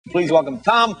Please welcome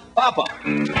Tom Papa.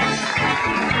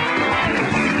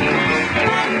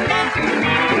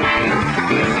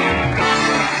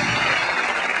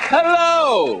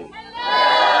 Hello.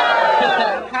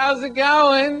 How's it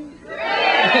going?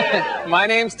 My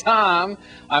name's Tom.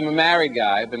 I'm a married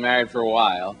guy. I've been married for a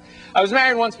while. I was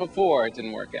married once before. It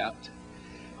didn't work out.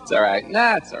 It's all right.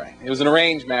 Nah, it's all right. It was an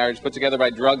arranged marriage put together by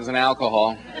drugs and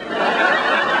alcohol.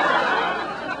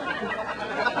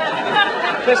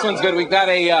 This one's good. We've got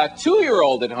a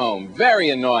 2-year-old at home. Very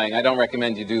annoying. I don't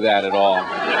recommend you do that at all.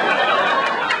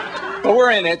 But we're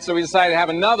in it, so we decided to have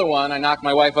another one. I knocked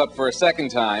my wife up for a second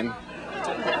time.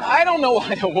 I don't know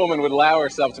why a woman would allow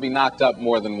herself to be knocked up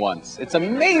more than once. It's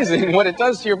amazing what it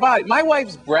does to your body. My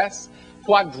wife's breasts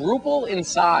quadruple in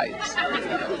size.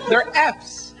 They're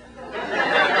Fs.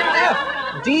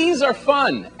 D's are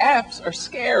fun. F's are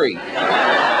scary.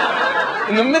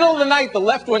 In the middle of the night, the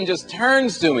left one just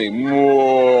turns to me.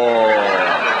 Whoa.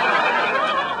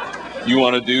 You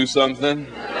want to do something?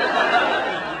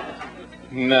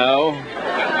 No.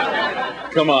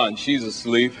 Come on, she's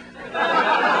asleep.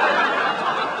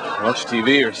 Watch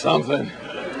TV or something.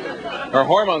 Her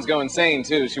hormones go insane,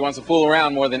 too. She wants to fool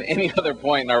around more than any other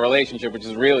point in our relationship, which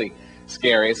is really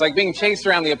scary. It's like being chased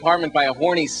around the apartment by a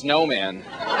horny snowman.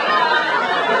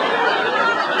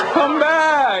 Come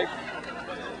back!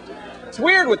 It's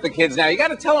weird with the kids now. You got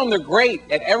to tell them they're great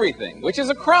at everything, which is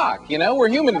a crock, you know? We're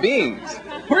human beings.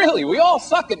 Really, we all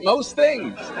suck at most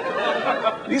things.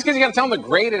 These kids, you got to tell them they're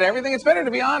great at everything. It's better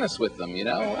to be honest with them, you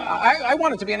know? I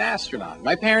wanted to be an astronaut.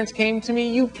 My parents came to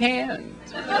me, you can't.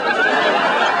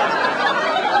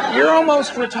 You're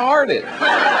almost retarded.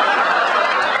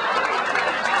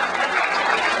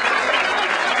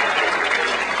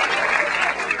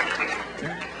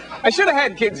 I should have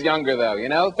had kids younger, though, you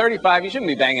know? 35, you shouldn't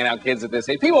be banging out kids at this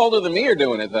age. People older than me are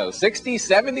doing it, though. 60,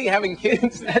 70, having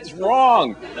kids, that's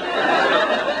wrong.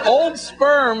 Old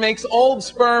sperm makes old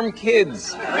sperm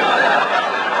kids.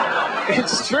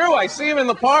 It's true. I see them in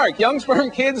the park. Young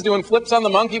sperm kids doing flips on the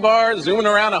monkey bar, zooming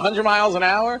around 100 miles an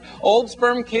hour. Old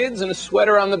sperm kids in a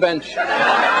sweater on the bench.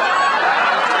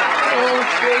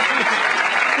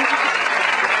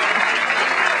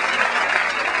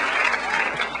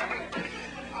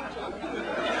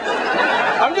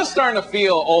 I'm just starting to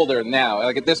feel older now.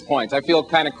 Like at this point, I feel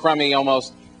kind of crummy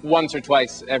almost once or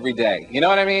twice every day. You know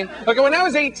what I mean? Like when I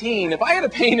was 18, if I had a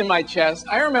pain in my chest,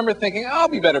 I remember thinking, I'll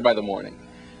be better by the morning.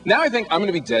 Now I think I'm going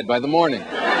to be dead by the morning.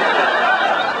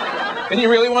 And you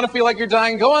really want to feel like you're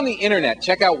dying? Go on the internet.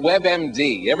 Check out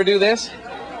WebMD. You ever do this?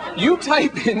 You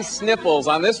type in sniffles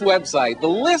on this website, the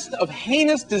list of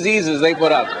heinous diseases they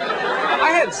put up. I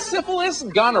had syphilis,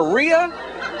 gonorrhea.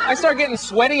 I started getting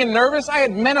sweaty and nervous. I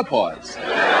had menopause.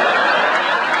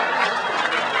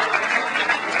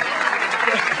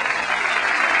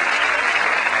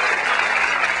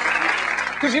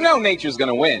 Because you know nature's going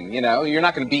to win, you know. You're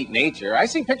not going to beat nature. I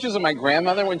see pictures of my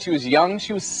grandmother when she was young.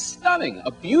 She was stunning.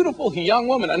 A beautiful young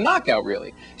woman. A knockout,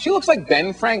 really. She looks like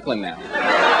Ben Franklin now.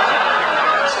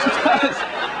 She does.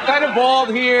 Kind of bald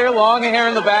here, long hair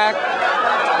in the back,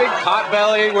 big pot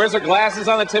belly, wears her glasses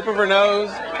on the tip of her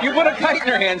nose. You put a kite in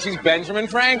her hand, she's Benjamin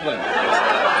Franklin.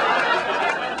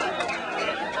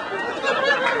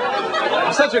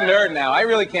 I'm such a nerd now. I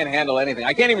really can't handle anything.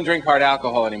 I can't even drink hard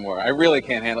alcohol anymore. I really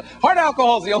can't handle it. Hard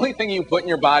alcohol is the only thing you put in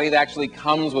your body that actually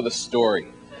comes with a story.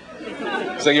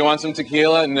 So you want some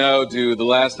tequila? No, dude. The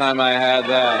last time I had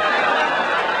that.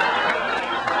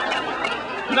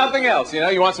 Nothing else, you know?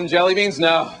 You want some jelly beans?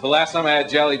 No. The last time I had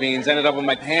jelly beans, ended up with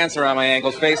my pants around my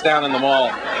ankles, face down in the mall.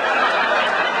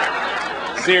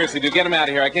 Seriously, dude, get them out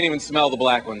of here. I can't even smell the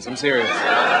black ones. I'm serious.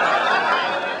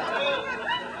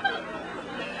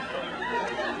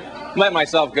 Let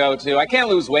myself go, too. I can't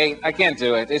lose weight. I can't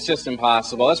do it. It's just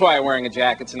impossible. That's why I'm wearing a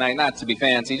jacket tonight, not to be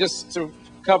fancy, just to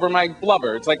cover my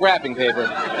blubber. It's like wrapping paper.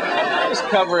 Just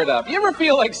cover it up. You ever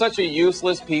feel like such a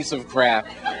useless piece of crap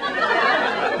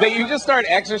that you just start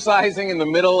exercising in the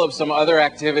middle of some other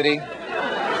activity?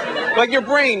 Like your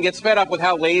brain gets fed up with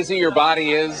how lazy your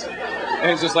body is, and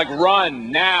it's just like,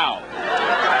 run now.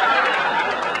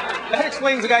 That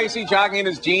explains the guy you see jogging in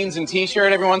his jeans and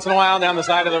t-shirt every once in a while down the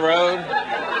side of the road.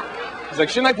 He's like,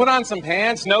 shouldn't I put on some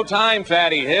pants? No time,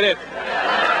 fatty. Hit it.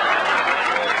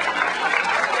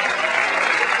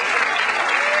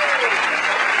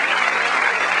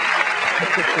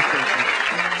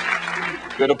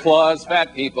 Good applause,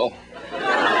 fat people.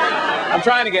 I'm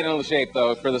trying to get into shape,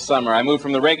 though, for the summer. I moved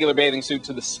from the regular bathing suit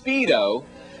to the Speedo,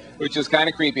 which is kind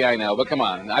of creepy, I know, but come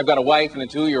on. I've got a wife and a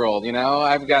 2-year-old, you know?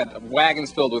 I've got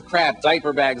wagons filled with crap,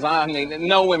 diaper bags on me.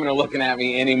 No women are looking at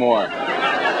me anymore.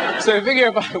 So I figure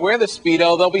if I wear the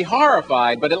Speedo, they'll be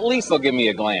horrified, but at least they'll give me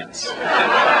a glance.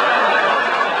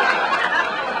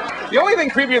 The only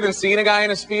thing creepier than seeing a guy in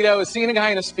a Speedo is seeing a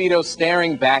guy in a Speedo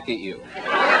staring back at you.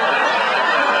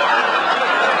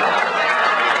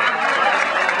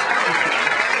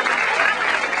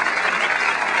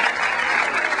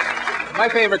 My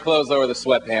favorite clothes, though, are the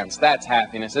sweatpants. That's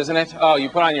happiness, isn't it? Oh, you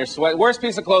put on your worst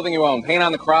piece of clothing you own. Paint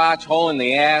on the crotch, hole in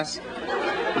the ass.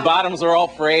 The bottoms are all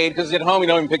frayed, because at home you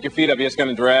don't even pick your feet up. You're just going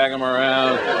to drag them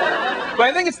around. But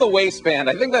I think it's the waistband.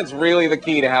 I think that's really the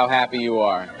key to how happy you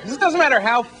are. Because it doesn't matter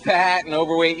how fat and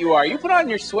overweight you are. You put on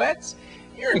your sweats,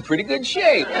 you're in pretty good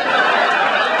shape.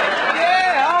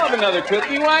 Yeah, I'll have another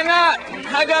cookie. Why not?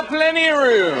 I got plenty of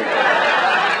room.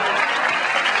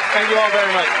 Thank you all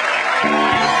very much.